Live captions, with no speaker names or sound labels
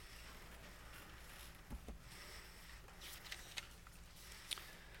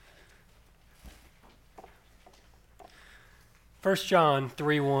1 John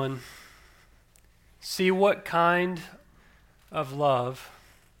 3:1. See what kind of love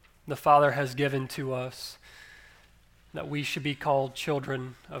the Father has given to us, that we should be called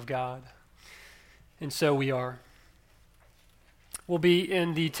children of God. And so we are. We'll be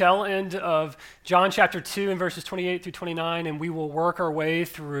in the tail end of John chapter 2 and verses 28 through 29, and we will work our way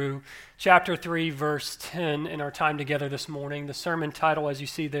through chapter 3, verse 10 in our time together this morning. The sermon title, as you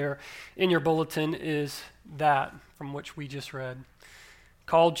see there in your bulletin, is that from which we just read,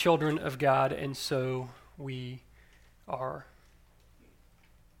 called children of God, and so we are.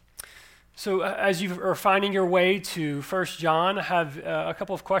 So as you are finding your way to 1 John, I have a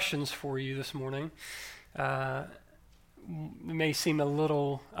couple of questions for you this morning. It may seem a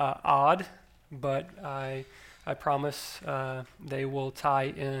little odd, but I promise they will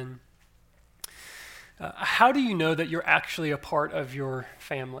tie in. How do you know that you're actually a part of your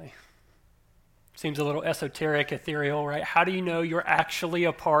family? Seems a little esoteric, ethereal, right? How do you know you're actually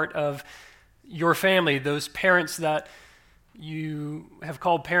a part of your family, those parents that you have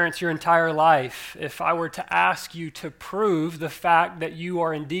called parents your entire life? If I were to ask you to prove the fact that you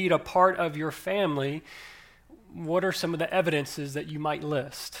are indeed a part of your family, what are some of the evidences that you might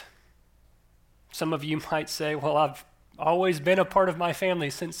list? Some of you might say, well, I've always been a part of my family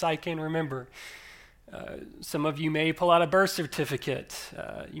since I can remember. Some of you may pull out a birth certificate.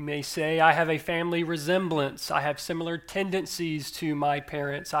 You may say, I have a family resemblance. I have similar tendencies to my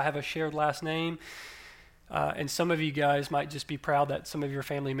parents. I have a shared last name. And some of you guys might just be proud that some of your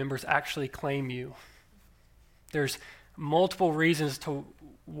family members actually claim you. There's multiple reasons to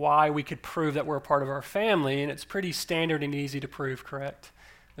why we could prove that we're a part of our family, and it's pretty standard and easy to prove, correct?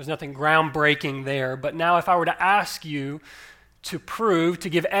 There's nothing groundbreaking there. But now if I were to ask you to prove, to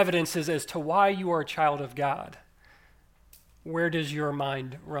give evidences as to why you are a child of God, where does your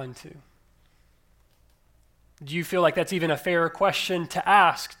mind run to? Do you feel like that's even a fair question to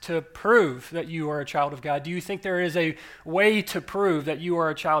ask to prove that you are a child of God? Do you think there is a way to prove that you are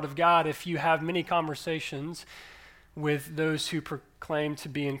a child of God if you have many conversations with those who proclaim to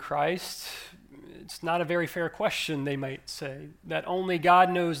be in Christ? It's not a very fair question, they might say, that only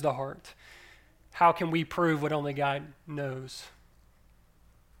God knows the heart. How can we prove what only God knows?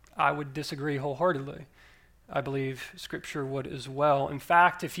 I would disagree wholeheartedly. I believe Scripture would as well. In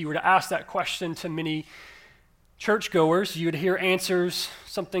fact, if you were to ask that question to many churchgoers, you would hear answers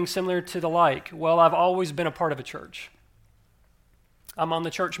something similar to the like. Well, I've always been a part of a church. I'm on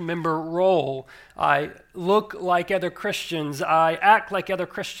the church member roll. I look like other Christians. I act like other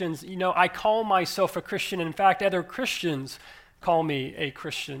Christians. You know, I call myself a Christian. In fact, other Christians call me a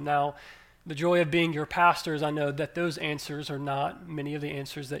Christian. Now, the joy of being your pastor is I know that those answers are not many of the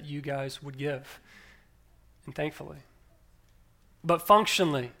answers that you guys would give, and thankfully. But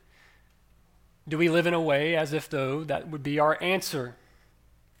functionally, do we live in a way as if though that would be our answer?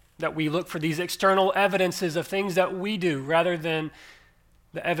 That we look for these external evidences of things that we do rather than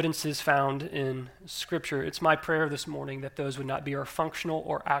the evidences found in Scripture. It's my prayer this morning that those would not be our functional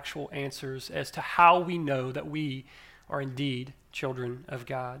or actual answers as to how we know that we are indeed children of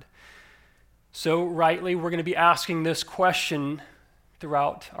God. So rightly, we're going to be asking this question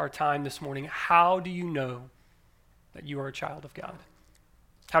throughout our time this morning. How do you know that you are a child of God?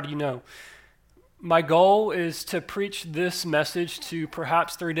 How do you know? My goal is to preach this message to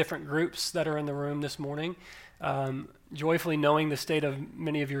perhaps 3 different groups that are in the room this morning. Joyfully knowing the state of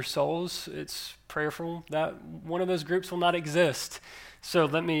many of your souls, it's prayerful that one of those groups will not exist. So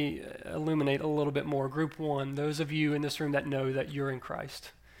let me illuminate a little bit more. Group 1, those of you in this room that know that you're in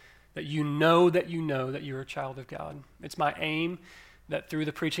Christ, that you know that you're a child of God. It's my aim that through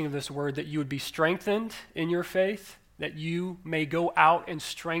the preaching of this word that you would be strengthened in your faith, that you may go out and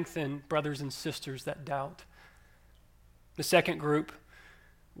strengthen brothers and sisters that doubt. The second group,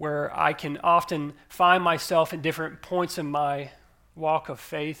 where I can often find myself in different points in my walk of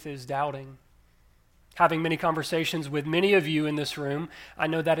faith, is doubting. Having many conversations with many of you in this room, I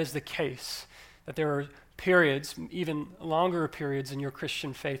know that is the case, that there are periods, even longer periods in your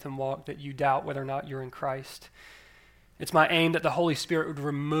Christian faith and walk that you doubt whether or not you're in Christ. It's my aim that the Holy Spirit would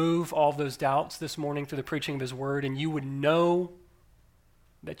remove all of those doubts this morning through the preaching of His Word, and you would know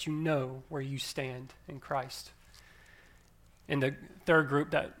that you know where you stand in Christ. And the third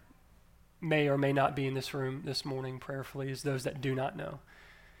group that may or may not be in this room this morning prayerfully is those that do not know.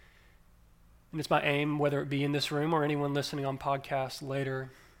 And it's my aim, whether it be in this room or anyone listening on podcast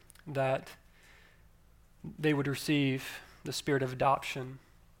later, that they would receive the spirit of adoption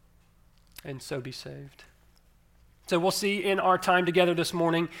and so be saved. So we'll see in our time together this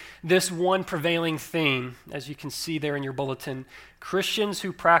morning this one prevailing theme, as you can see there in your bulletin. Christians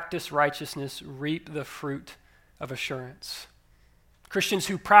who practice righteousness reap the fruit of assurance. Christians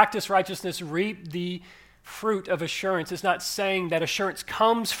who practice righteousness reap the fruit of assurance. It's not saying that assurance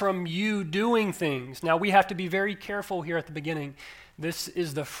comes from you doing things. Now, we have to be very careful here at the beginning. This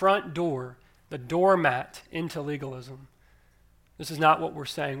is the front door, the doormat into legalism. This is not what we're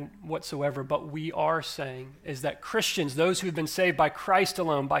saying whatsoever, but we are saying is that Christians, those who have been saved by Christ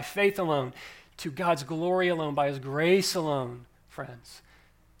alone, by faith alone, to God's glory alone, by his grace alone, friends,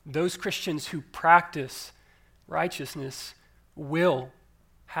 those Christians who practice righteousness will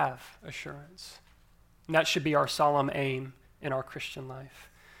have assurance. And that should be our solemn aim in our Christian life.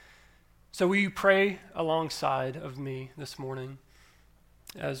 So will you pray alongside of me this morning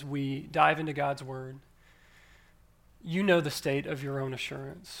as we dive into God's word? You know the state of your own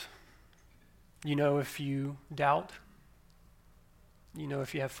assurance. You know if you doubt. You know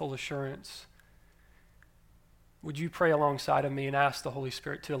if you have full assurance. Would you pray alongside of me and ask the Holy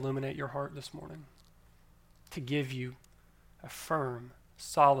Spirit to illuminate your heart this morning, to give you a firm,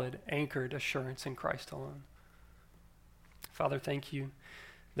 solid, anchored assurance in Christ alone? Father, thank you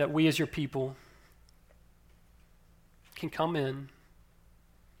that we as your people can come in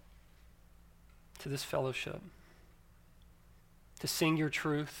to this fellowship, to sing your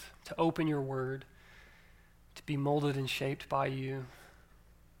truth, to open your word, to be molded and shaped by you,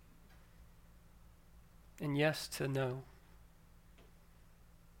 and yes, to know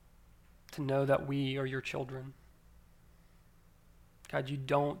that we are your children. God, you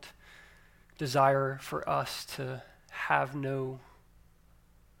don't desire for us to have no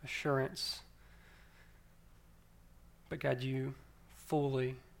assurance, but God, you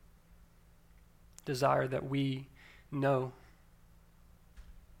fully desire that we know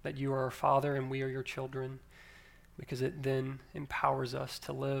that you are our Father and we are your children, because it then empowers us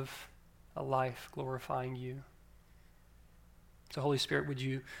to live a life glorifying you. So Holy Spirit, would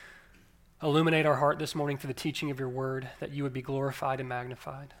you illuminate our heart this morning for the teaching of your word, that you would be glorified and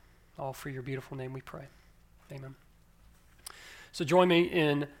magnified. All for your beautiful name we pray. Amen. So join me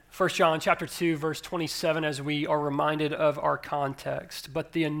in 1 John chapter 2, verse 27, as we are reminded of our context.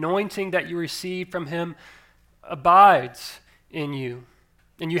 But the anointing that you received from him abides in you,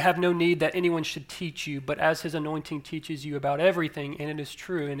 and you have no need that anyone should teach you, but as his anointing teaches you about everything, and it is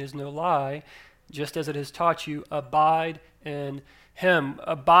true and is no lie, just as it has taught you, abide in him.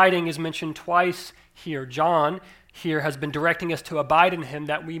 Abiding is mentioned twice here. John here has been directing us to abide in him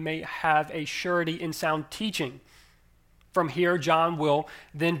that we may have a surety in sound teaching. From here, John will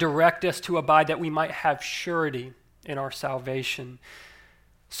then direct us to abide that we might have surety in our salvation.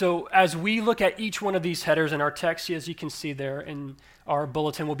 So as we look at each one of these headers in our text, as you can see there in our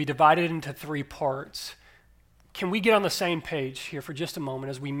bulletin, will be divided into three parts. Can we get on the same page here for just a moment?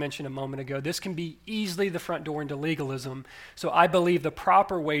 As we mentioned a moment ago, this can be easily the front door into legalism. So I believe the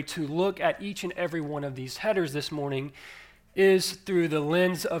proper way to look at each and every one of these headers this morning is through the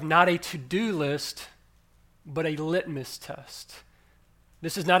lens of not a to-do list, but a litmus test.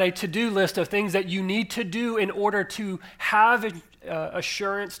 This is not a to-do list of things that you need to do in order to have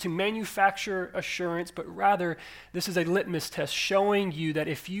assurance, to manufacture assurance, but rather this is a litmus test showing you that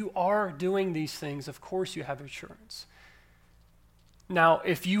if you are doing these things, of course you have assurance. Now,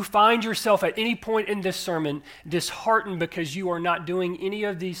 if you find yourself at any point in this sermon disheartened because you are not doing any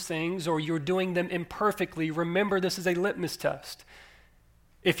of these things or you're doing them imperfectly, remember this is a litmus test.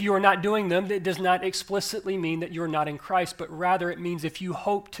 If you are not doing them, it does not explicitly mean that you're not in Christ, but rather it means if you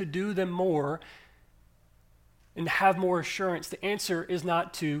hope to do them more and have more assurance, the answer is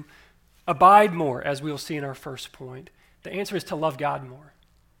not to abide more, as we'll see in our first point. The answer is to love God more.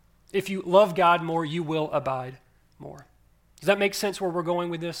 If you love God more, you will abide more. Does that make sense where we're going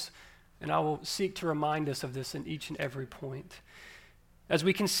with this? And I will seek to remind us of this in each and every point. As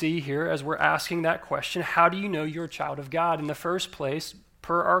we can see here, as we're asking that question, how do you know you're a child of God? In the first place,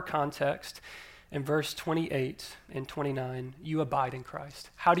 per our context, in verse 28 and 29, you abide in Christ.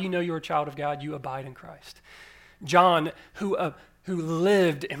 How do you know you're a child of God? You abide in Christ. John, who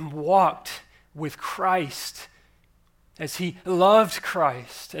lived and walked with Christ, as he loved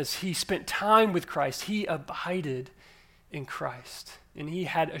Christ, as he spent time with Christ, he abided in Christ. And he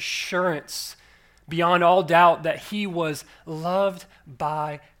had assurance beyond all doubt that he was loved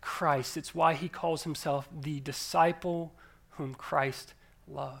by Christ. It's why he calls himself the disciple whom Christ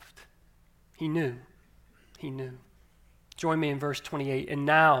loved. He knew. Join me in verse 28. And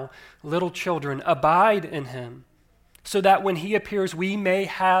now, little children, abide in him, so that when he appears, we may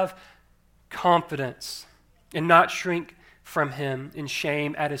have confidence and not shrink from him in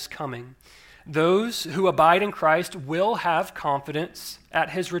shame at his coming. Those who abide in Christ will have confidence at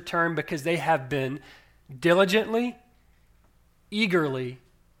his return because they have been diligently, eagerly,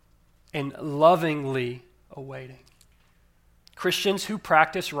 and lovingly awaiting. Christians who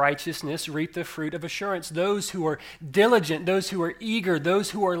practice righteousness reap the fruit of assurance. Those who are diligent, those who are eager,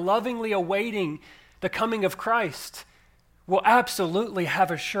 those who are lovingly awaiting the coming of Christ will absolutely have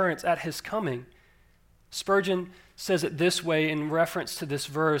assurance at his coming. Spurgeon says it this way in reference to this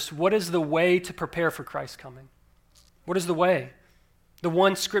verse: what is the way to prepare for Christ's coming? What is the way? The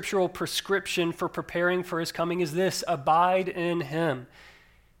one scriptural prescription for preparing for his coming is this: abide in him.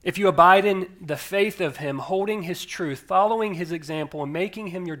 If you abide in the faith of him, holding his truth, following his example, and making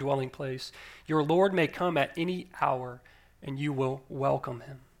him your dwelling place, your Lord may come at any hour and you will welcome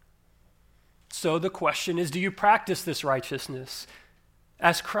him. So the question is, do you practice this righteousness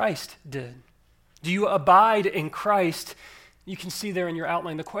as Christ did? Do you abide in Christ? You can see there in your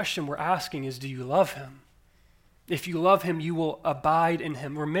outline, the question we're asking is, do you love him? If you love him, you will abide in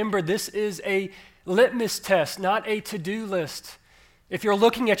him. Remember, this is a litmus test, not a to-do list. If you're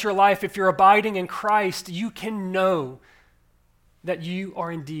looking at your life, if you're abiding in Christ, you can know that you are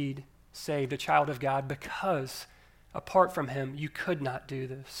indeed saved, a child of God, because apart from him, you could not do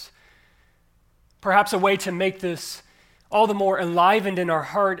this. Perhaps a way to make this all the more enlivened in our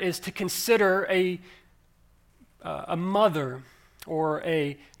heart is to consider a mother or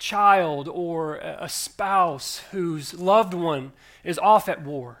a child or a spouse whose loved one is off at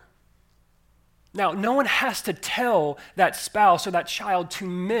war. Now, no one has to tell that spouse or that child to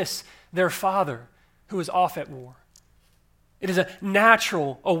miss their father who is off at war. It is a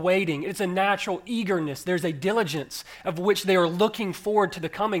natural awaiting. It's a natural eagerness. There's a diligence of which they are looking forward to the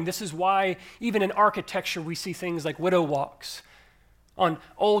coming. This is why even in architecture we see things like widow walks. On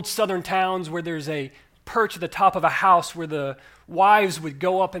old southern towns where there's a perch at the top of a house where the wives would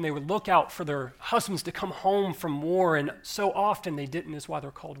go up and they would look out for their husbands to come home from war, and so often they didn't, is why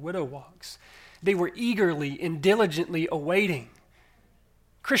they're called widow walks. They were eagerly and diligently awaiting.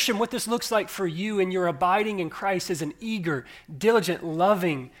 Christian, what this looks like for you in your abiding in Christ is an eager, diligent,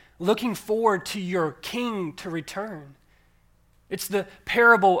 loving, looking forward to your King to return. It's the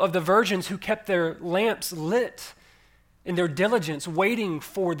parable of the virgins who kept their lamps lit in their diligence, waiting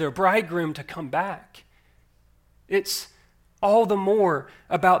for their bridegroom to come back. It's all the more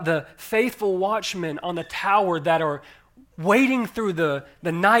about the faithful watchmen on the tower that are waiting through the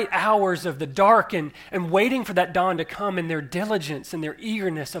night hours of the dark and waiting for that dawn to come, in their diligence and their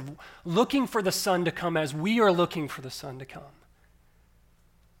eagerness of looking for the sun to come as we are looking for the sun to come.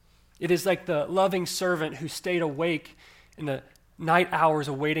 It is like the loving servant who stayed awake in the night hours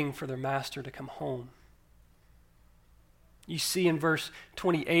awaiting for their master to come home. You see in verse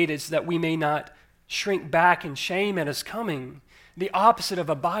 28 is that we may not shrink back in shame at his coming. The opposite of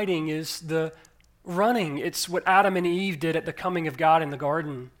abiding is the running. It's what Adam and Eve did at the coming of God in the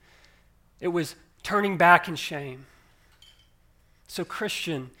garden. It was turning back in shame. So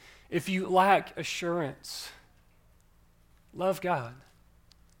Christian, if you lack assurance, love God.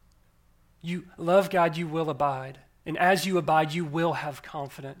 You love God, you will abide. And as you abide, you will have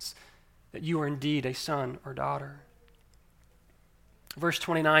confidence that you are indeed a son or daughter. Verse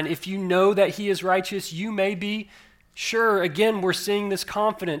 29, if you know that he is righteous, you may be sure. Again, we're seeing this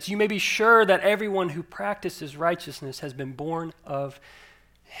confidence. You may be sure that everyone who practices righteousness has been born of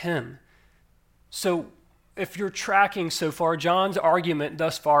him. So if you're tracking so far, John's argument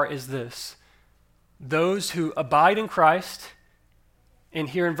thus far is this: those who abide in Christ, and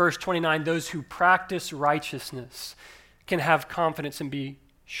here in verse 29, those who practice righteousness can have confidence and be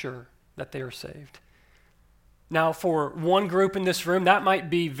sure that they are saved. Now, for one group in this room, that might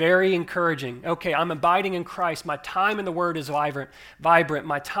be very encouraging. Okay, I'm abiding in Christ. My time in the Word is vibrant.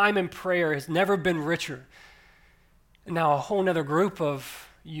 My time in prayer has never been richer. And now a whole other group of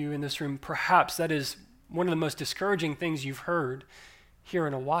you in this room, perhaps that is one of the most discouraging things you've heard here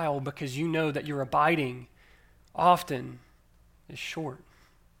in a while, because you know that your abiding often is short.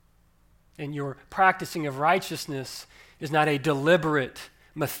 And your practicing of righteousness is not a deliberate,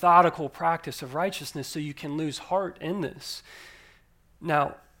 methodical practice of righteousness, so you can lose heart in this.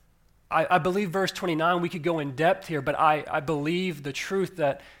 Now, I believe verse 29, we could go in depth here, but I believe the truth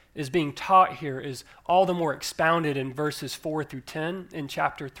that is being taught here is all the more expounded in verses 4 through 10 in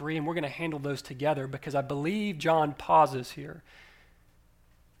chapter 3, and we're going to handle those together because I believe John pauses here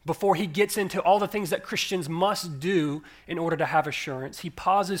before he gets into all the things that Christians must do in order to have assurance. He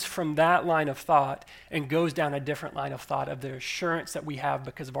pauses from that line of thought and goes down a different line of thought of the assurance that we have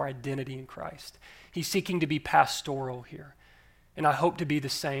because of our identity in Christ. He's seeking to be pastoral here, and I hope to be the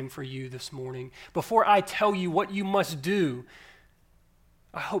same for you this morning. Before I tell you what you must do,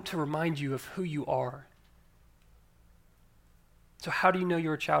 I hope to remind you of who you are. So how do you know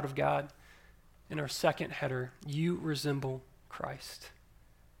you're a child of God? In our second header, you resemble Christ.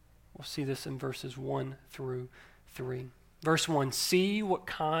 We'll see this in verses 1 through 3. Verse 1, see what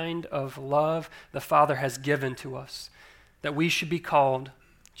kind of love the Father has given to us, that we should be called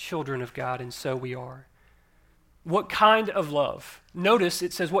children of God, and so we are. What kind of love? Notice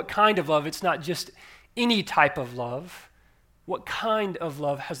it says what kind of love. It's not just any type of love. What kind of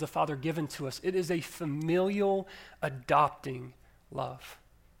love has the Father given to us? It is a familial, adopting love.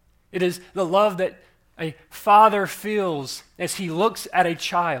 It is the love that a father feels as he looks at a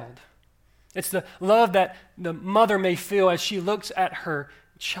child. It's the love that the mother may feel as she looks at her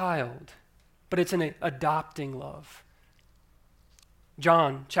child. But it's an adopting love.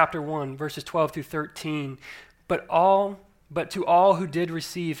 John chapter 1, verses 12 through 13. But to all who did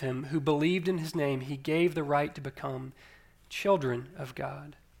receive him, who believed in his name, he gave the right to become children of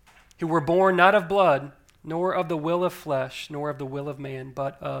God, who were born not of blood, nor of the will of flesh, nor of the will of man,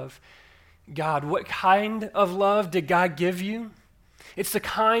 but of God. What kind of love did God give you? It's the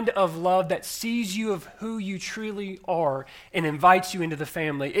kind of love that sees you of who you truly are and invites you into the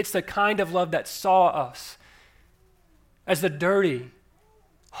family. It's the kind of love that saw us as the dirty,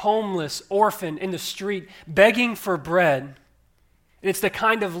 homeless orphan in the street begging for bread. It's the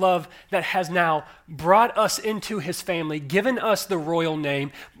kind of love that has now brought us into his family, given us the royal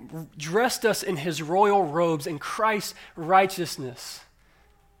name, dressed us in his royal robes in Christ's righteousness.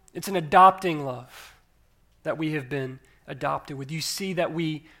 It's an adopting love that we have been adopted with. You see that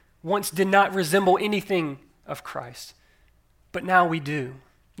we once did not resemble anything of Christ, but now we do.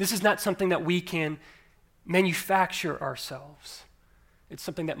 This is not something that we can manufacture ourselves. It's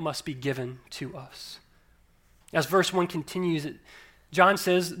something that must be given to us. As verse 1 continues, John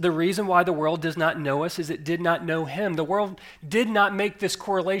says, the reason why the world does not know us is it did not know him. The world did not make this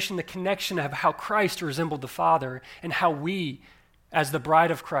correlation, the connection of how Christ resembled the Father and how we, as the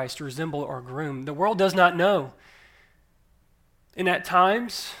bride of Christ, resemble our groom. The world does not know. And at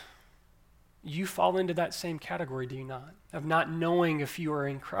times, you fall into that same category, do you not? Of not knowing if you are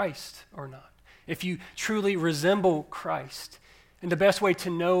in Christ or not. If you truly resemble Christ. And the best way to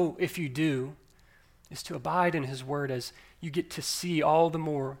know if you do is to abide in his word as you get to see all the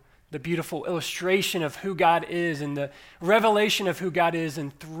more the beautiful illustration of who God is and the revelation of who God is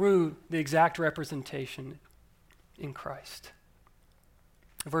and through the exact representation in Christ.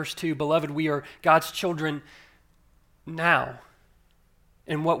 Verse 2, beloved, we are God's children now,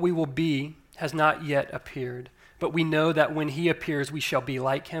 and what we will be has not yet appeared. But we know that when he appears, we shall be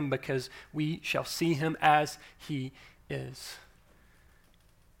like him because we shall see him as he is.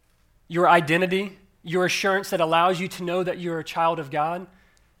 Your identity, your assurance that allows you to know that you're a child of God,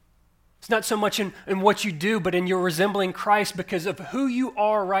 it's not so much in what you do, but in your resembling Christ because of who you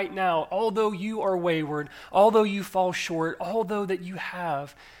are right now. Although you are wayward, although you fall short, although that you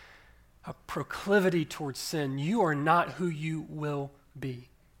have a proclivity towards sin, you are not who you will be.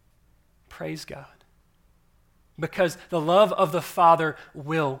 Praise God. Because the love of the Father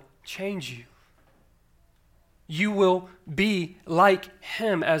will change you. You will be like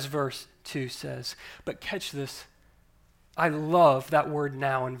him, as verse 2 says. But catch this. I love that word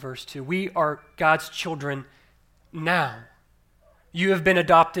now in verse 2. We are God's children now. You have been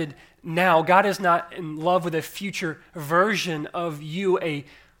adopted now. God is not in love with a future version of you, a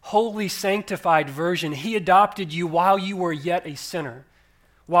holy, sanctified version. He adopted you while you were yet a sinner,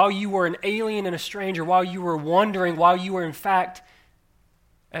 while you were an alien and a stranger, while you were wandering, while you were in fact,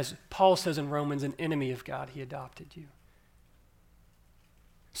 as Paul says in Romans, an enemy of God. He adopted you.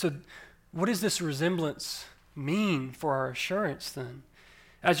 So what does this resemblance mean for our assurance then?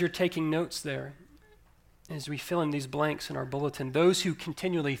 As you're taking notes there, as we fill in these blanks in our bulletin, those who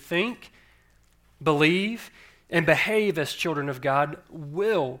continually think, believe, and behave as children of God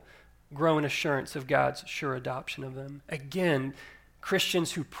will grow in assurance of God's sure adoption of them. Again,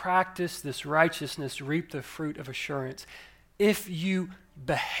 Christians who practice this righteousness reap the fruit of assurance. If you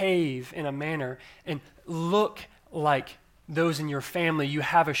behave in a manner and look like those in your family, you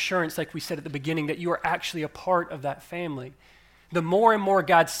have assurance, like we said at the beginning, that you are actually a part of that family. The more and more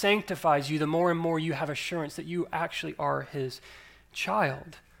God sanctifies you, the more and more you have assurance that you actually are his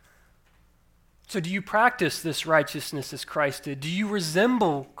child. So do you practice this righteousness as Christ did? Do you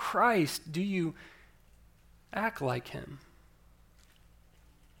resemble Christ? Do you act like him?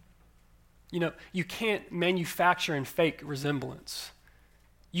 You know, you can't manufacture and fake resemblance.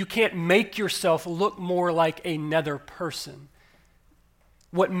 You can't make yourself look more like another person.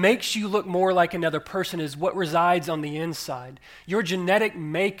 What makes you look more like another person is what resides on the inside. Your genetic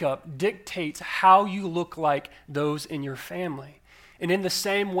makeup dictates how you look like those in your family. And in the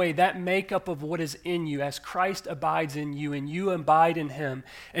same way, that makeup of what is in you, as Christ abides in you and you abide in him,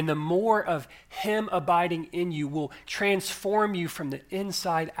 and the more of him abiding in you will transform you from the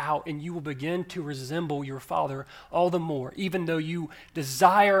inside out, and you will begin to resemble your Father all the more, even though you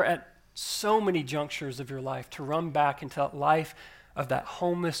desire at so many junctures of your life to run back into that life of that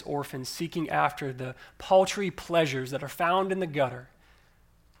homeless orphan seeking after the paltry pleasures that are found in the gutter,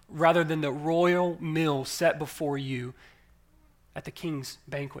 rather than the royal meal set before you at the king's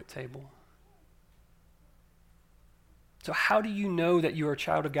banquet table. So how do you know that you are a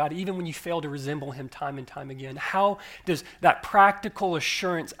child of God even when you fail to resemble him time and time again? How does that practical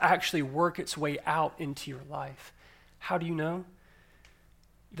assurance actually work its way out into your life? How do you know?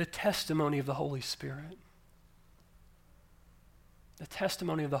 The testimony of the Holy Spirit. The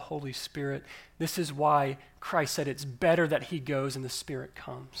testimony of the Holy Spirit. This is why Christ said it's better that he goes and the Spirit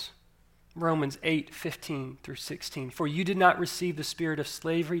comes. Romans 8:15-16. For you did not receive the spirit of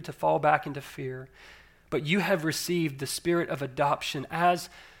slavery to fall back into fear, but you have received the spirit of adoption as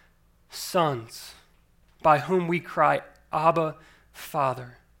sons, by whom we cry, Abba,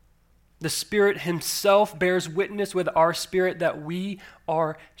 Father. The Spirit himself bears witness with our spirit that we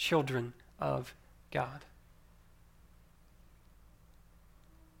are children of God.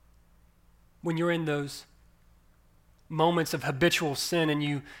 When you're in those moments of habitual sin and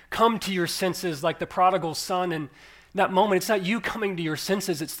you come to your senses like the prodigal son, and that moment, it's not you coming to your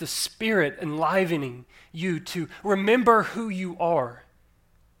senses, it's the Spirit enlivening you to remember who you are.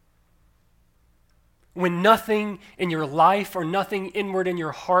 When nothing in your life or nothing inward in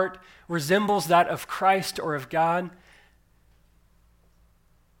your heart resembles that of Christ or of God,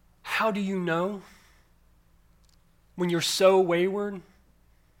 how do you know? When you're so wayward,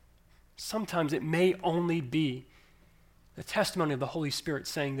 sometimes it may only be the testimony of the Holy Spirit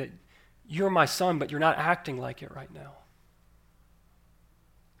saying that you're my son, but you're not acting like it right now.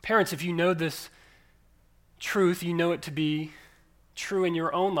 Parents, if you know this truth, you know it to be true in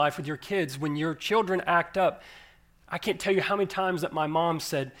your own life with your kids. When your children act up, I can't tell you how many times that my mom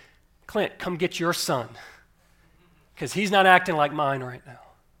said, Clint, come get your son, because he's not acting like mine right now.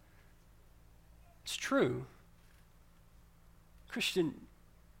 It's true. Christian,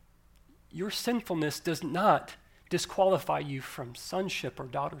 your sinfulness does not disqualify you from sonship or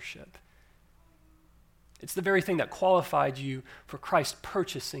daughtership. It's the very thing that qualified you for Christ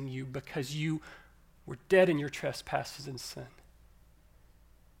purchasing you, because you were dead in your trespasses and sin.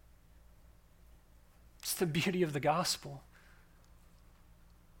 It's the beauty of the gospel.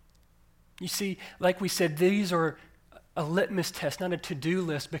 You see, like we said, these are a litmus test, not a to-do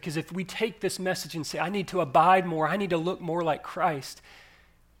list, because if we take this message and say, I need to abide more, I need to look more like Christ,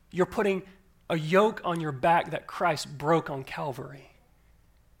 you're putting a yoke on your back that Christ broke on Calvary.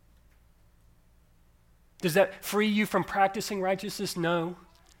 Does that free you from practicing righteousness? No.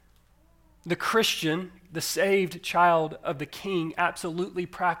 The Christian, the saved child of the King, absolutely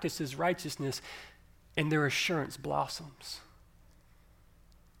practices righteousness, and their assurance blossoms.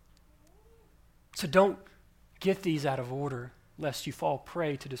 So don't get these out of order, lest you fall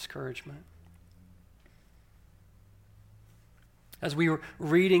prey to discouragement. As we were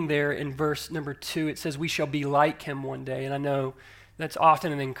reading there in verse number 2, it says, we shall be like him one day. And I know that's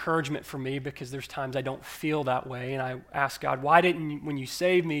often an encouragement for me, because there's times I don't feel that way. And I ask God, why didn't you, when you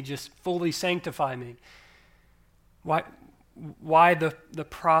saved me, just fully sanctify me? Why the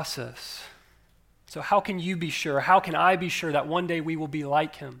process? So how can you be sure? How can I be sure that one day we will be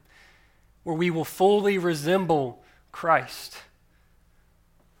like him, where we will fully resemble Christ?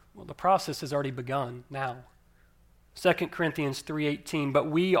 Well, the process has already begun now. 2 Corinthians 3:18, but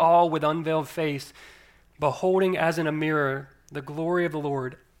we all with unveiled face, beholding as in a mirror the glory of the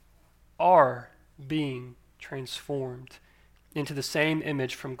Lord, are being transformed into the same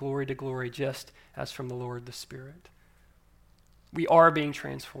image from glory to glory, just as from the Lord the Spirit. We are being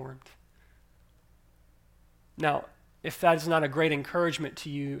transformed. Now, if that is not a great encouragement to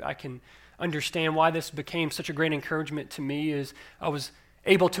you, I can understand why this became such a great encouragement to me. Is I was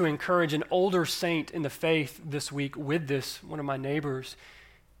able to encourage an older saint in the faith this week with this, one of my neighbors.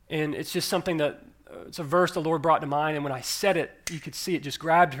 And it's just something that, it's a verse the Lord brought to mind, and when I said it, you could see it just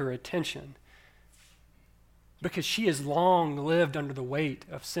grabbed her attention. Because she has long lived under the weight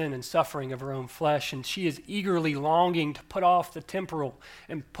of sin and suffering of her own flesh, and she is eagerly longing to put off the temporal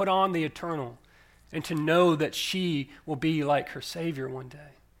and put on the eternal, and to know that she will be like her Savior one day.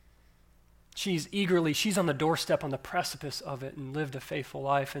 She's on the doorstep, on the precipice of it, and lived a faithful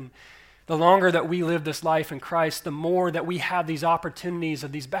life. And the longer that we live this life in Christ, the more that we have these opportunities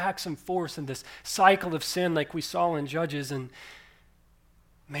of these backs and forths and this cycle of sin like we saw in Judges. And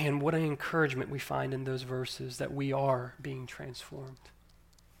Man, what an encouragement we find in those verses that we are being transformed.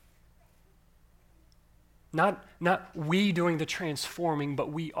 Not we doing the transforming, but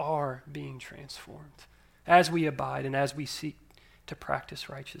we are being transformed as we abide and as we seek to practice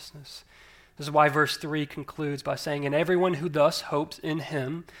righteousness. This is why verse 3 concludes by saying, "And everyone who thus hopes in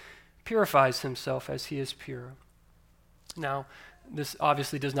him purifies himself as he is pure." Now, this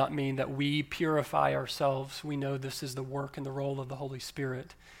obviously does not mean that we purify ourselves. We know this is the work and the role of the Holy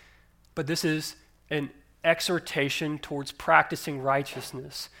Spirit. But this is an exhortation towards practicing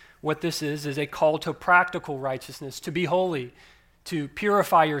righteousness. What this is a call to practical righteousness, to be holy, to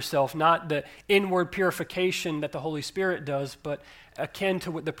purify yourself, not the inward purification that the Holy Spirit does, but akin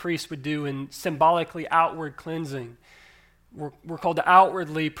to what the priest would do in symbolically outward cleansing. We're called to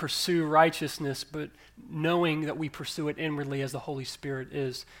outwardly pursue righteousness, but knowing that we pursue it inwardly as the Holy Spirit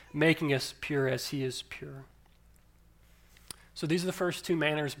is, making us pure as he is pure. So these are the first two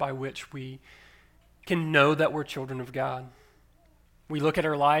manners by which we can know that we're children of God. We look at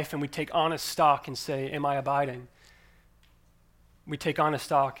our life and we take honest stock and say, am I abiding? We take honest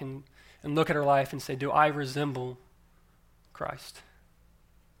stock and look at our life and say, do I resemble Christ?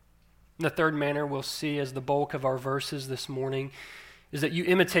 And the third manner we'll see as the bulk of our verses this morning is that you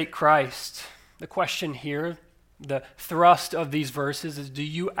imitate Christ. The question here, the thrust of these verses is, do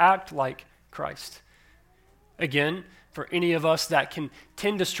you act like Christ? Again, for any of us that can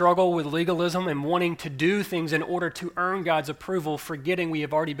tend to struggle with legalism and wanting to do things in order to earn God's approval, forgetting we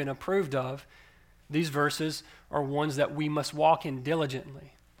have already been approved of, these verses are ones that we must walk in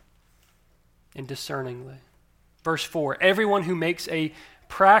diligently and discerningly. Verse 4, everyone who makes a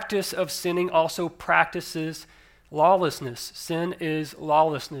practice of sinning also practices lawlessness. Sin is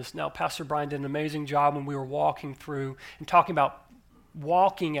lawlessness. Now, Pastor Brian did an amazing job when we were walking through and talking about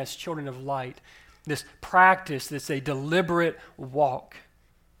walking as children of light. This practice, this a deliberate walk.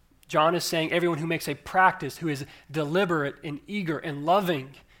 John is saying everyone who makes a practice, who is deliberate and eager and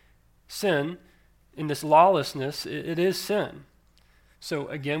loving sin, in this lawlessness, it is sin. So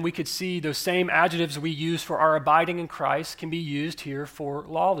again, we could see those same adjectives we use for our abiding in Christ can be used here for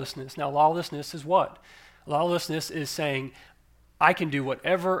lawlessness. Now, lawlessness is what? Lawlessness is saying, I can do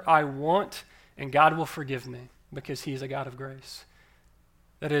whatever I want and God will forgive me because he is a God of grace.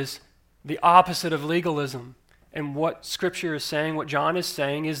 That is the opposite of legalism. And what Scripture is saying, what John is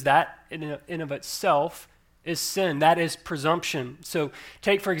saying, is that in of itself is sin. That is presumption. So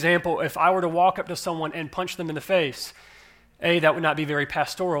take, for example, if I were to walk up to someone and punch them in the face, A, that would not be very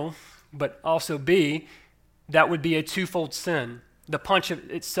pastoral, but also B, that would be a twofold sin. The punch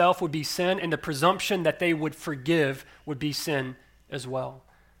itself would be sin, and the presumption that they would forgive would be sin as well.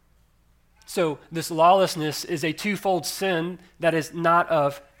 So this lawlessness is a twofold sin that is not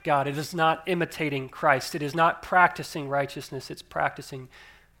of God. It is not imitating Christ. It is not practicing righteousness. It's practicing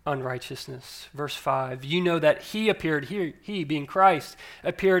unrighteousness. Verse 5, you know that he appeared, he being Christ,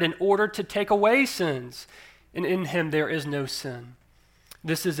 appeared in order to take away sins, and in him there is no sin.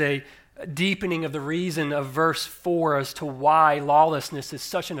 This is a deepening of the reason of verse 4 as to why lawlessness is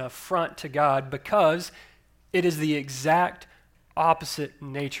such an affront to God, because it is the exact opposite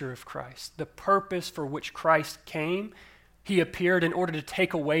nature of Christ. The purpose for which Christ came, he appeared in order to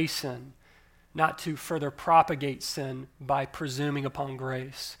take away sin, not to further propagate sin by presuming upon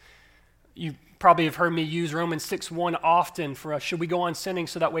grace. You probably have heard me use Romans 6:1 often for us. Should we go on sinning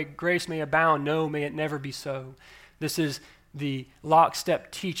so that way grace may abound? No, may it never be so. This is the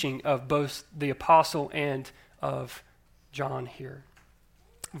lockstep teaching of both the apostle and of John here.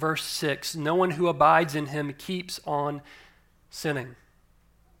 Verse 6, no one who abides in him keeps on sinning.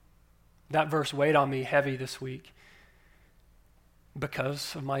 That verse weighed on me heavy this week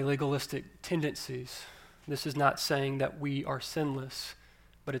because of my legalistic tendencies. This is not saying that we are sinless,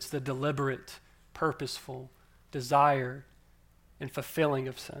 but it's the deliberate, purposeful desire and fulfilling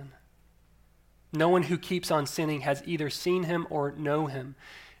of sin. No one who keeps on sinning has either seen him or know him.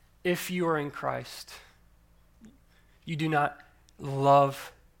 If you are in Christ, you do not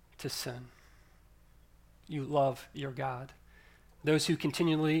love to sin. You love your God. Those who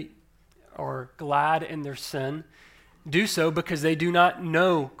continually are glad in their sin do so because they do not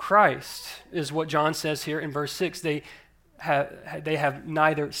know Christ, is what John says here in verse 6. They have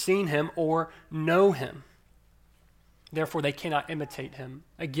neither seen him or know him. Therefore, they cannot imitate him.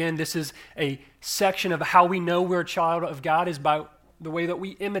 Again, this is a section of how we know we're a child of God is by the way that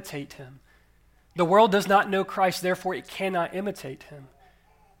we imitate him. The world does not know Christ, therefore it cannot imitate him.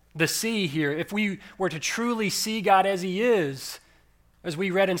 The see here, if we were to truly see God as he is, as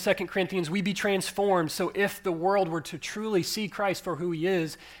we read in 2 Corinthians, we be transformed. So if the world were to truly see Christ for who he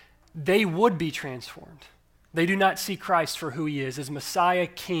is, they would be transformed. They do not see Christ for who he is, as Messiah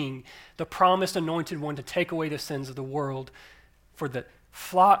King, the promised anointed one to take away the sins of the world for the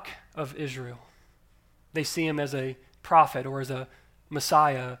flock of Israel. They see him as a prophet or as a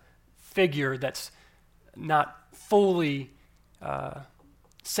Messiah figure that's not fully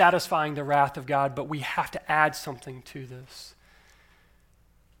satisfying the wrath of God, but we have to add something to this.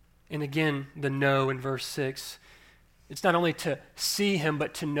 And again, the know in verse 6, it's not only to see him,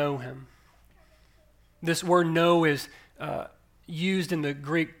 but to know him. This word know is used in the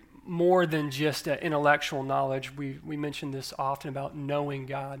Greek more than just intellectual knowledge. We mention this often about knowing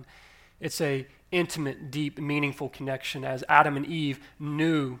God. It's a intimate, deep, meaningful connection as Adam and Eve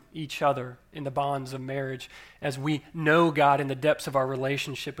knew each other in the bonds of marriage, as we know God in the depths of our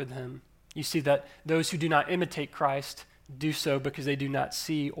relationship with him. You see that those who do not imitate Christ do so because they do not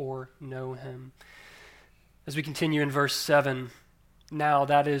see or know him. As we continue in verse 7, now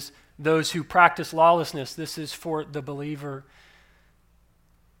that is those who practice lawlessness. This is for the believer,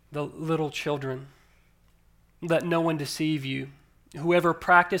 the little children. Let no one deceive you. Whoever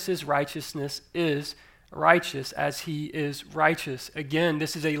practices righteousness is righteous as he is righteous. Again,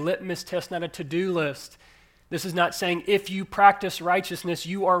 this is a litmus test, not a to-do list. This is not saying if you practice righteousness,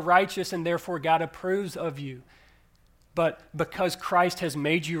 you are righteous and therefore God approves of you. But because Christ has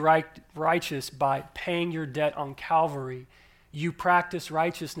made you righteous by paying your debt on Calvary, you practice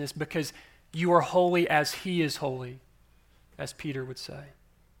righteousness because you are holy as he is holy, as Peter would say.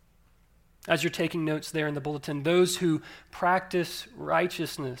 As you're taking notes there in the bulletin, those who practice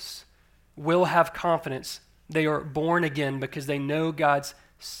righteousness will have confidence. They are born again because they know God's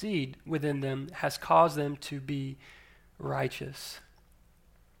seed within them has caused them to be righteous.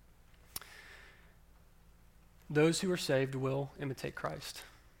 Those who are saved will imitate Christ.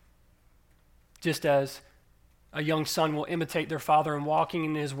 Just as a young son will imitate their father in walking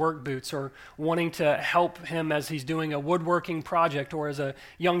in his work boots or wanting to help him as he's doing a woodworking project, or as a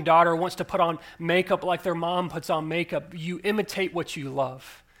young daughter wants to put on makeup like their mom puts on makeup. You imitate what you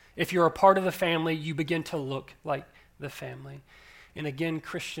love. If you're a part of the family, you begin to look like the family. And again,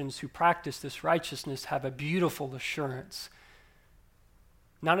 Christians who practice this righteousness have a beautiful assurance,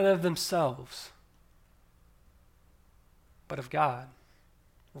 not of themselves, but of God,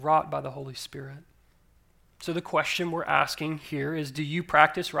 wrought by the Holy Spirit. So the question we're asking here is, do you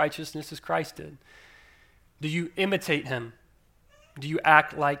practice righteousness as Christ did? Do you imitate him? Do you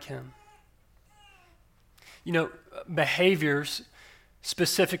act like him? You know, behaviors,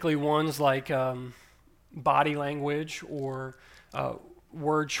 specifically ones like body language or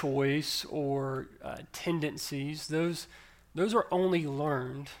word choice or tendencies, those are only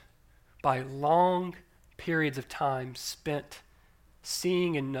learned by long periods of time spent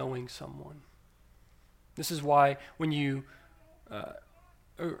seeing and knowing someone. This is why when you are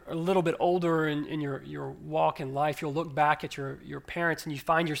a little bit older in your walk in life, you'll look back at your parents and you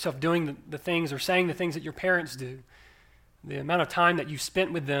find yourself doing the things or saying the things that your parents do. The amount of time that you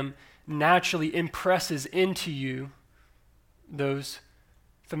spent with them naturally impresses into you those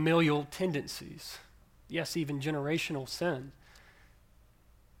familial tendencies. Yes, even generational sin.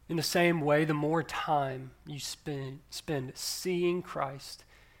 In the same way, the more time you spend seeing Christ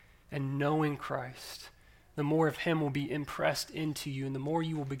and knowing Christ, the more of him will be impressed into you, and the more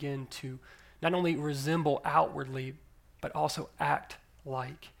you will begin to not only resemble outwardly, but also act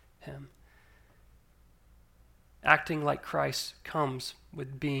like him. Acting like Christ comes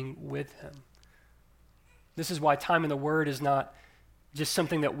with being with him. This is why time in the Word is not just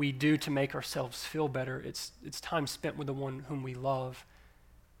something that we do to make ourselves feel better. It's time spent with the one whom we love.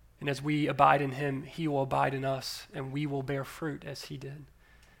 And as we abide in him, he will abide in us, and we will bear fruit as he did.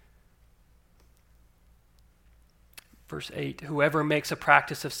 Verse 8, whoever makes a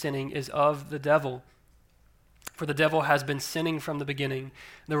practice of sinning is of the devil, for the devil has been sinning from the beginning.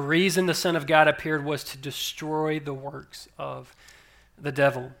 The reason the Son of God appeared was to destroy the works of the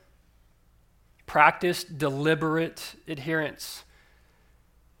devil. Practice deliberate adherence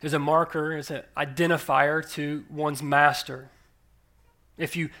is a marker, is an identifier to one's master.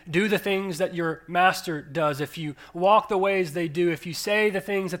 If you do the things that your master does, if you walk the ways they do, if you say the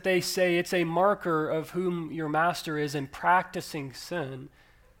things that they say, it's a marker of whom your master is, and practicing sin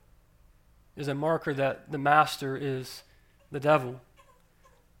is a marker that the master is the devil.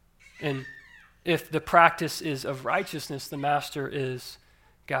 And if the practice is of righteousness, the master is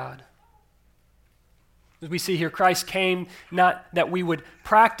God. As we see here, Christ came not that we would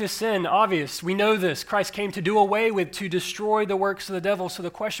practice sin, obvious. We know this. Christ came to do away with, to destroy the works of the devil. So the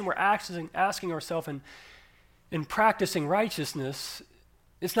question we're asking ourselves in practicing righteousness,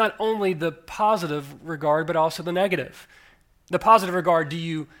 it's not only the positive regard, but also the negative. The positive regard, do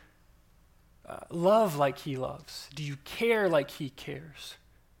you love like he loves? Do you care like he cares?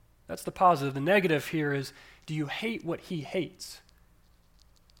 That's the positive. The negative here is, do you hate what he hates?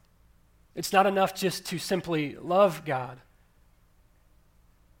 It's not enough just to simply love God.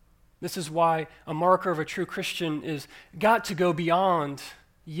 This is why a marker of a true Christian is got to go beyond,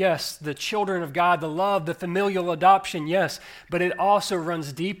 yes, the children of God, the love, the familial adoption, yes, but it also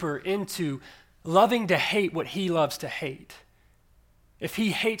runs deeper into loving to hate what he loves to hate. If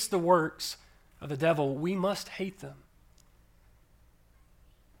he hates the works of the devil, we must hate them.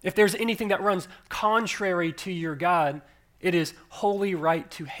 If there's anything that runs contrary to your God, it is wholly right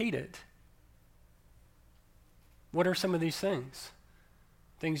to hate it. What are some of these things?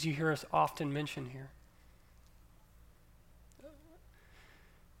 Things you hear us often mention here.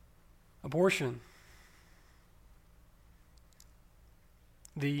 Abortion.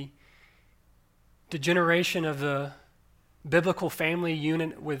 The degeneration of the biblical family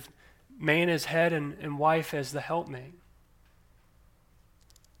unit with man as head and wife as the helpmate.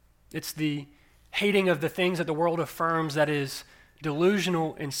 It's the hating of the things that the world affirms that is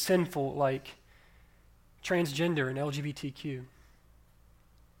delusional and sinful, like transgender and LGBTQ.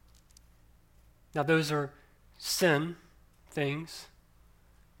 Now, those are sin things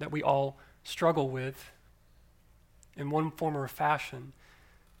that we all struggle with in one form or fashion.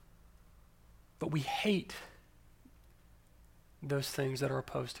 But we hate those things that are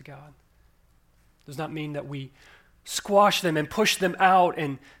opposed to God. Does not mean that we squash them and push them out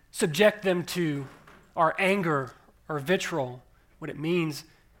and subject them to our anger or vitriol. What it means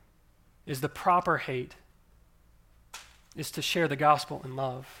is the proper hate is to share the gospel in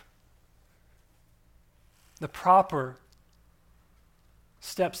love. The proper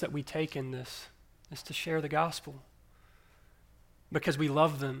steps that we take in this is to share the gospel because we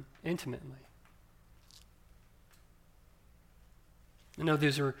love them intimately. I know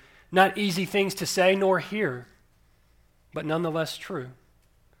these are not easy things to say nor hear, but nonetheless true.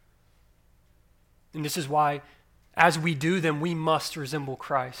 And this is why, as we do them, we must resemble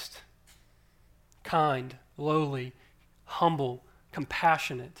Christ. Kind, lowly, humble,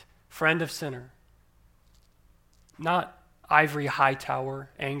 compassionate, friend of sinner. Not ivory high tower,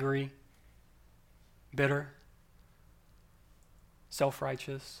 angry, bitter,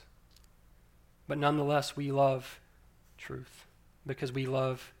 self-righteous. But nonetheless, we love truth because we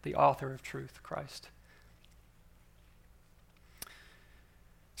love the author of truth, Christ.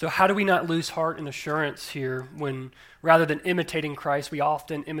 So how do we not lose heart and assurance here when rather than imitating Christ, we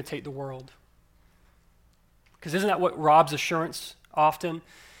often imitate the world? Because isn't that what robs assurance often?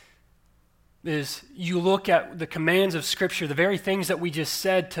 Is you look at the commands of Scripture, the very things that we just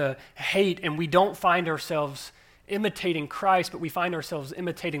said to hate, and we don't find ourselves imitating Christ, but we find ourselves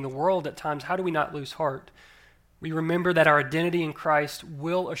imitating the world at times. How do we not lose heart? We remember that our identity in Christ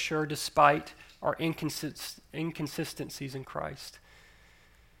will assure despite our inconsistencies in Christ.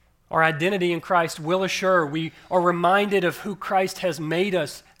 Our identity in Christ will assure. We are reminded of who Christ has made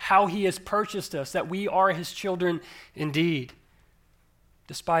us, how he has purchased us, that we are his children indeed,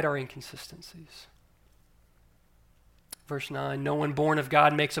 despite our inconsistencies. Verse 9, no one born of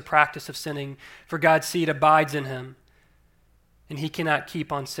God makes a practice of sinning, for God's seed abides in him, and he cannot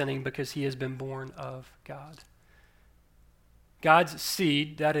keep on sinning because he has been born of God. God's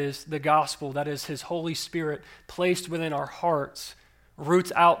seed, that is the gospel, that is his Holy Spirit placed within our hearts,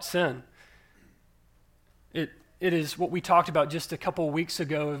 roots out sin. It is what we talked about just a couple of weeks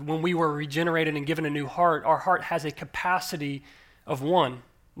ago when we were regenerated and given a new heart. Our heart has a capacity of one.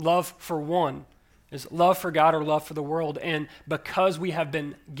 Love for one is love for God or love for the world. And because we have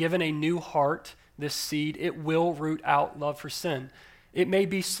been given a new heart, this seed, it will root out love for sin. It may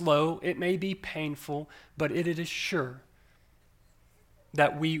be slow, it may be painful, but it is sure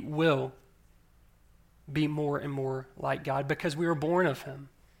that we will be more and more like God because we were born of him.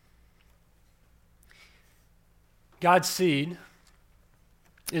 God's seed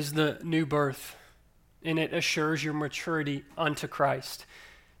is the new birth, and it assures your maturity unto Christ.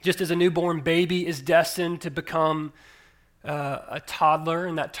 Just as a newborn baby is destined to become a toddler,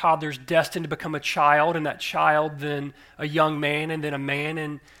 and that toddler is destined to become a child, and that child then a young man, and then a man,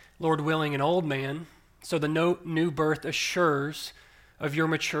 and Lord willing, an old man. So the new birth assures of your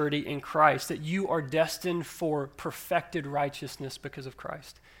maturity in Christ, that you are destined for perfected righteousness because of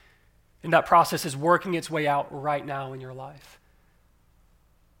Christ. And that process is working its way out right now in your life.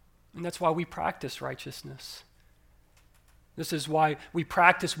 And that's why we practice righteousness. This is why we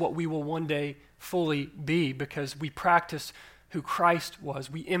practice what we will one day fully be, because we practice who Christ was.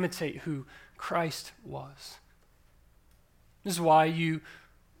 We imitate who Christ was. This is why you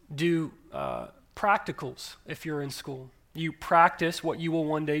do practicals if you're in school. You practice what you will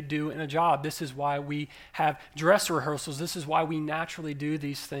one day do in a job. This is why we have dress rehearsals. This is why we naturally do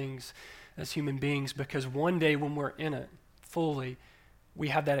these things as human beings, because one day when we're in it fully, we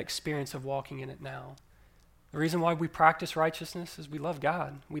have that experience of walking in it now. The reason why we practice righteousness is we love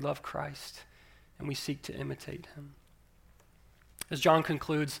God, we love Christ, and we seek to imitate him. As John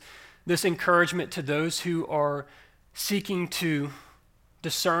concludes, this encouragement to those who are seeking to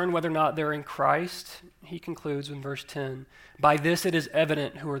discern whether or not they're in Christ, he concludes in verse 10, by this it is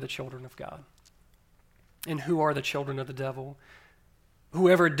evident who are the children of God and who are the children of the devil.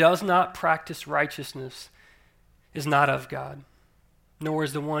 Whoever does not practice righteousness is not of God, nor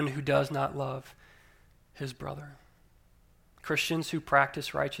is the one who does not love his brother. Christians who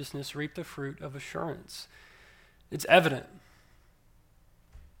practice righteousness reap the fruit of assurance. It's evident.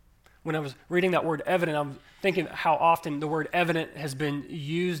 When I was reading that word evident, I'm thinking how often the word evident has been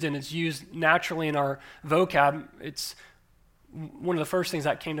used, and it's used naturally in our vocab. It's one of the first things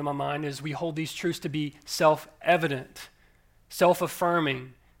that came to my mind is we hold these truths to be self-evident,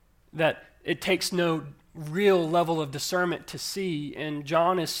 self-affirming, that it takes no real level of discernment to see. And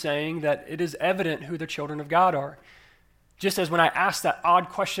John is saying that it is evident who the children of God are. Just as when I asked that odd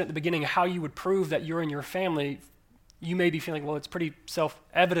question at the beginning, how you would prove that you're in your family, you may be feeling, well, it's pretty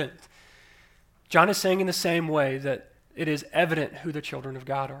self-evident. John is saying in the same way that it is evident who the children of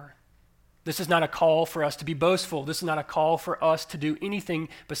God are. This is not a call for us to be boastful. This is not a call for us to do anything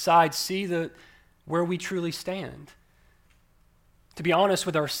besides see where we truly stand. To be honest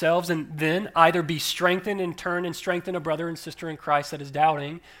with ourselves, and then either be strengthened and turn and strengthen a brother and sister in Christ that is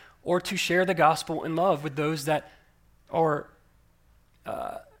doubting, or to share the gospel in love with those that are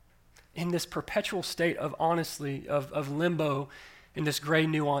in this perpetual state of of limbo, in this gray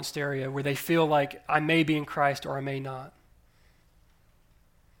nuanced area where they feel like I may be in Christ or I may not.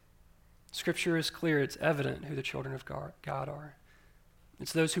 Scripture is clear. It's evident who the children of God are.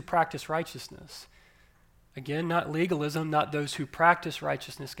 It's those who practice righteousness. Again, not legalism, not those who practice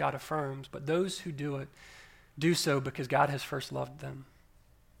righteousness God affirms, but those who do it, do so because God has first loved them.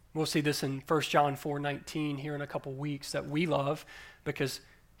 We'll see this in 1 John 4:19 here in a couple weeks, that we love because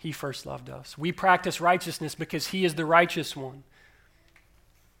he first loved us. We practice righteousness because he is the righteous one.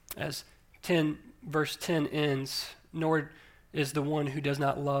 As verse 10 ends, nor is the one who does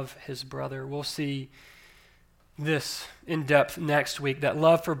not love his brother. We'll see this in depth next week, that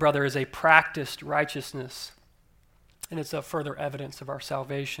love for brother is a practiced righteousness, and it's a further evidence of our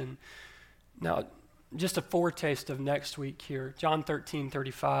salvation. Now, just a foretaste of next week here, John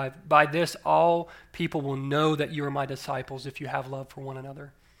 13:35. By this all people will know that you are my disciples if you have love for one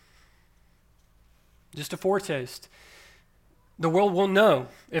another. Just a foretaste. The world will know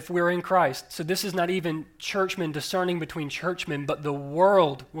if we're in Christ. So this is not even churchmen discerning between churchmen, but the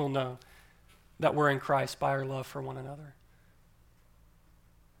world will know that we're in Christ by our love for one another.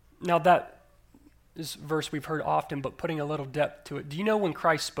 Now that is a verse we've heard often, but putting a little depth to it. Do you know when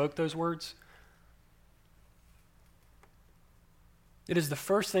Christ spoke those words? It is the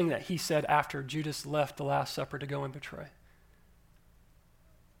first thing that he said after Judas left the Last Supper to go and betray.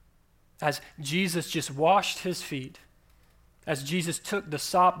 As Jesus just washed his feet, as Jesus took the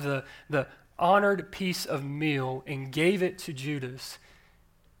sop, the honored piece of meal, and gave it to Judas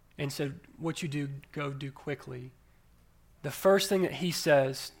and said, what you do, go do quickly. The first thing that he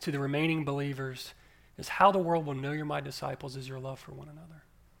says to the remaining believers is, how the world will know you're my disciples is your love for one another.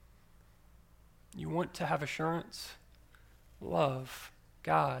 You want to have assurance? Love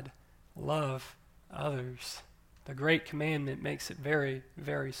God, love others. The great commandment makes it very,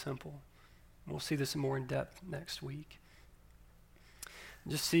 very simple. We'll see this more in depth next week.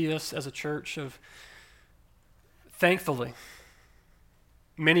 Just see us as a church of, thankfully,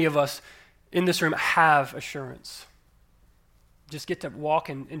 many of us in this room have assurance. Just get to walk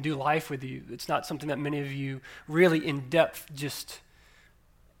and do life with you. It's not something that many of you really in depth just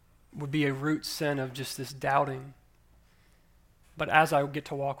would be a root sin of just this doubting. But as I get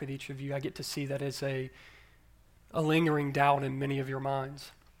to walk with each of you, I get to see that as a lingering doubt in many of your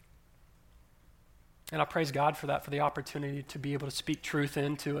minds. And I praise God for that, for the opportunity to be able to speak truth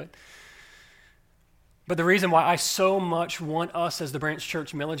into it. But the reason why I so much want us as the Branch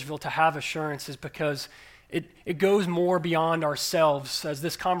Church Milledgeville to have assurance is because it goes more beyond ourselves, as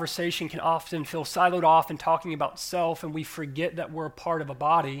this conversation can often feel siloed off in talking about self, and we forget that we're a part of a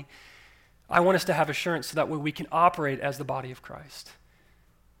body. I want us to have assurance so that way we can operate as the body of Christ.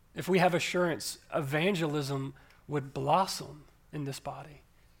 If we have assurance, evangelism would blossom in this body.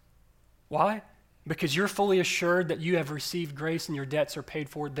 Why? Because you're fully assured that you have received grace and your debts are paid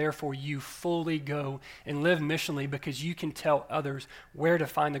for. Therefore, you fully go and live missionally because you can tell others where to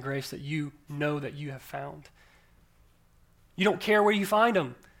find the grace that you know that you have found. You don't care where you find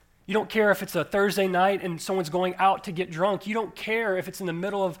them. You don't care if it's a Thursday night and someone's going out to get drunk. You don't care if it's in the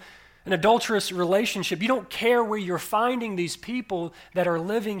middle of an adulterous relationship. You don't care where you're finding these people that are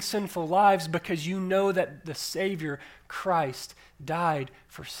living sinful lives, because you know that the Savior, Christ, died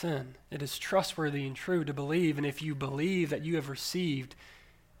for sin. It is trustworthy and true to believe, and if you believe that you have received,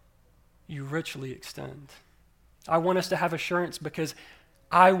 you richly extend. I want us to have assurance because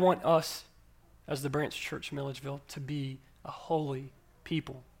I want us, as the Branch Church Milledgeville, to be a holy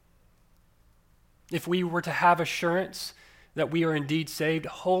people. If we were to have assurance that we are indeed saved,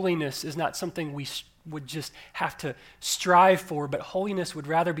 holiness is not something we would just have to strive for, but holiness would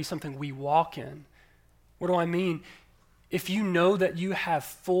rather be something we walk in. What do I mean? If you know that you have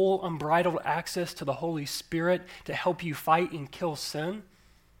full, unbridled access to the Holy Spirit to help you fight and kill sin,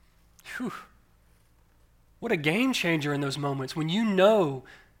 whew, what a game changer in those moments when you know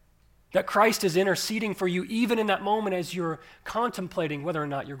that Christ is interceding for you even in that moment as you're contemplating whether or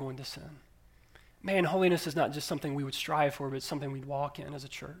not you're going to sin. Man, holiness is not just something we would strive for, but it's something we'd walk in as a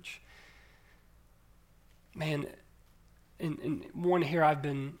church. Man, in one here I've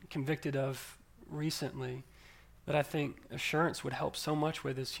been convicted of recently that I think assurance would help so much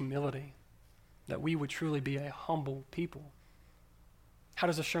with is humility, that we would truly be a humble people. How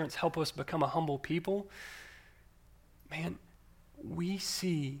does assurance help us become a humble people? Man, we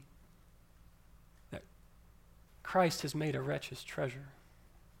see that Christ has made a wretched treasure.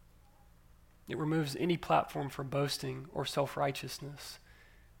 It removes any platform for boasting or self-righteousness.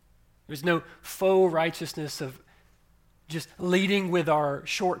 There's no faux righteousness of just leading with our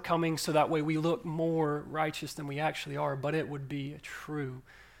shortcomings so that way we look more righteous than we actually are, but it would be a true,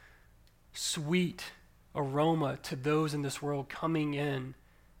 sweet aroma to those in this world coming in,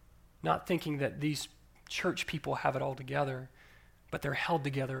 not thinking that these church people have it all together, but they're held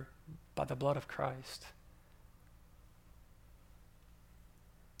together by the blood of Christ.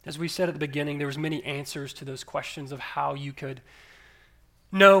 As we said at the beginning, there was many answers to those questions of how you could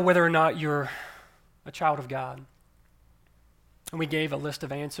know whether or not you're a child of God. And we gave a list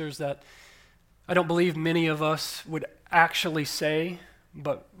of answers that I don't believe many of us would actually say,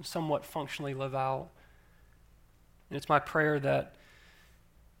 but somewhat functionally live out. And it's my prayer that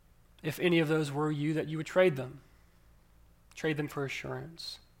if any of those were you, that you would trade them for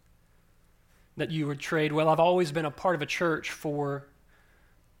assurance. That you would trade, well, I've always been a part of a church, for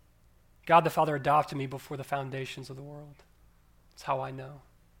God the Father adopted me before the foundations of the world. That's how I know.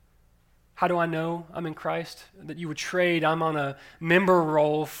 How do I know I'm in Christ? That you would trade, I'm on a member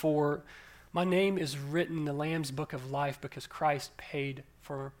roll, for my name is written in the Lamb's book of life because Christ paid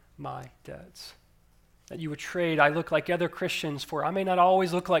for my debts. That you would trade, I look like other Christians, for I may not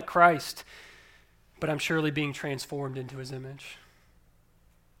always look like Christ, but I'm surely being transformed into his image.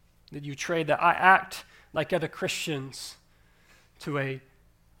 That you trade that I act like other Christians to a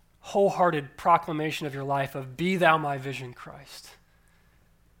wholehearted proclamation of your life of be thou my vision, Christ.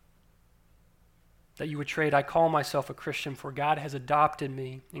 That you would trade, I call myself a Christian, for God has adopted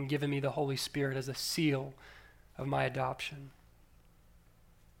me and given me the Holy Spirit as a seal of my adoption.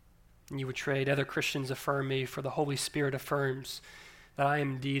 And you would trade, other Christians affirm me, for the Holy Spirit affirms that I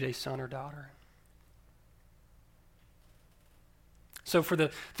am indeed a son or daughter. So for the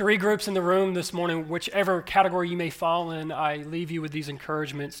three groups in the room this morning, whichever category you may fall in, I leave you with these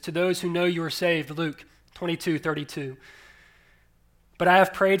encouragements. To those who know you are saved, Luke 22:32. But I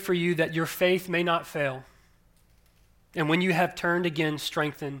have prayed for you that your faith may not fail. And when you have turned again,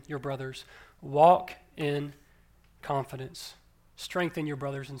 strengthen your brothers. Walk in confidence. Strengthen your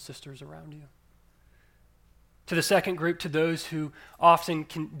brothers and sisters around you. To the second group, to those who often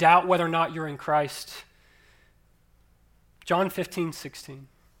can doubt whether or not you're in Christ, John 15:16.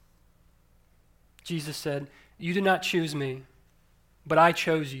 Jesus said, you did not choose me, but I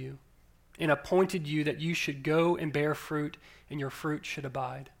chose you and appointed you that you should go and bear fruit, and your fruit should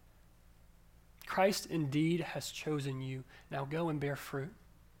abide. Christ indeed has chosen you. Now go and bear fruit.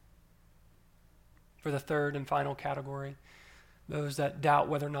 For the third and final category, those that doubt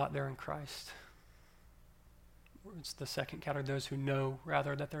whether or not they're in Christ. It's the second category, those who know,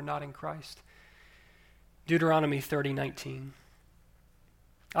 rather, that they're not in Christ. Deuteronomy 30:19.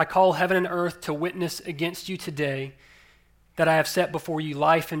 I call heaven and earth to witness against you today that I have set before you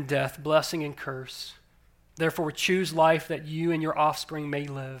life and death, blessing and curse. Therefore choose life that you and your offspring may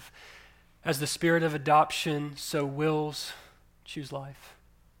live. As the spirit of adoption so wills, choose life.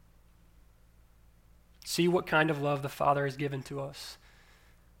 See what kind of love the Father has given to us,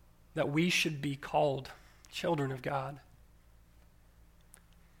 that we should be called children of God.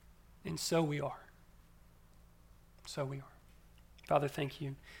 And so we are. So we are. Father, thank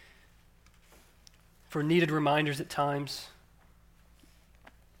you for needed reminders at times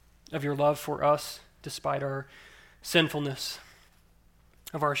of your love for us despite our sinfulness,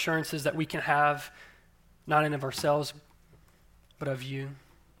 of our assurances that we can have not in of ourselves, but of you.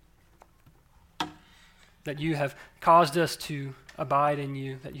 That you have caused us to abide in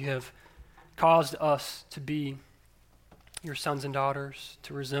you, that you have caused us to be your sons and daughters,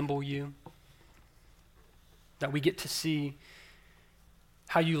 to resemble you, that we get to see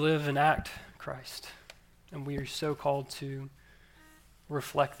how you live and act, Christ. And we are so called to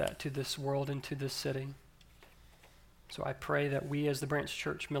reflect that to this world and to this city. So I pray that we as the Branch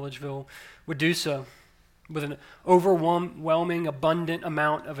Church Milledgeville would do so with an overwhelming, abundant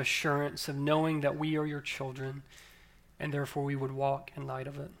amount of assurance of knowing that we are your children, and therefore we would walk in light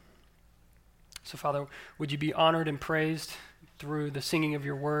of it. So Father, would you be honored and praised through the singing of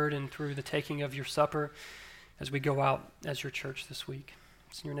your word and through the taking of your supper as we go out as your church this week.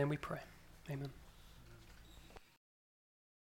 It's in your name we pray. Amen.